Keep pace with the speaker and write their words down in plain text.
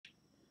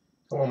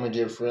Hello, my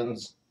dear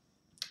friends.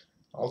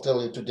 I'll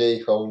tell you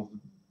today how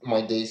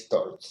my day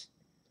starts.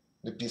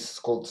 The piece is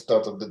called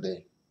Start of the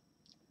Day.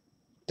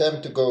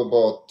 Time to go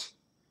about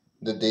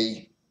the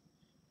day.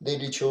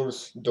 Daily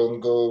chores don't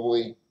go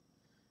away.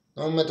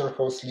 No matter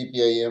how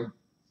sleepy I am,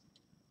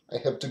 I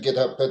have to get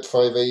up at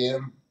 5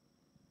 a.m.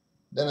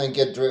 Then I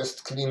get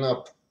dressed, clean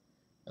up,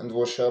 and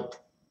wash up.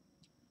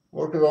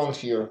 Work around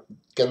here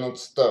cannot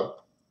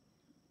stop.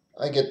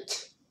 I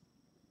get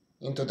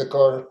into the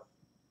car,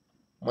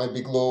 my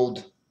big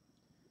load,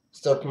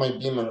 start my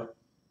Beamer,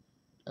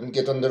 and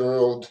get on the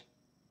road.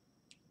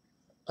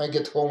 I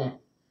get home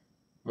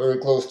very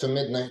close to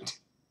midnight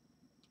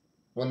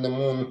when the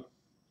moon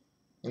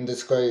in the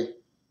sky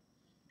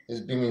is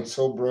beaming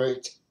so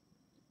bright.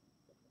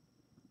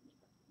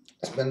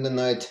 I spend the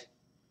night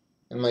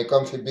in my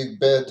comfy big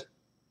bed,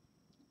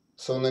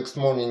 so next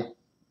morning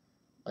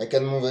I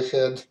can move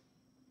ahead.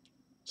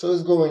 So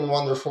it's going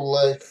wonderful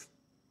life.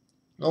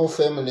 No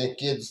family,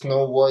 kids,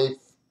 no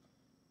wife.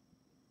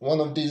 One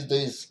of these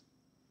days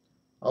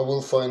I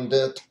will find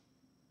that.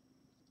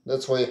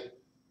 That's why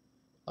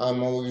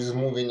I'm always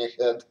moving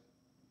ahead.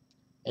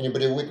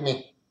 Anybody with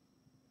me?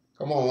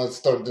 Come on, let's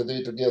start the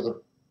day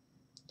together.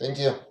 Thank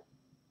you.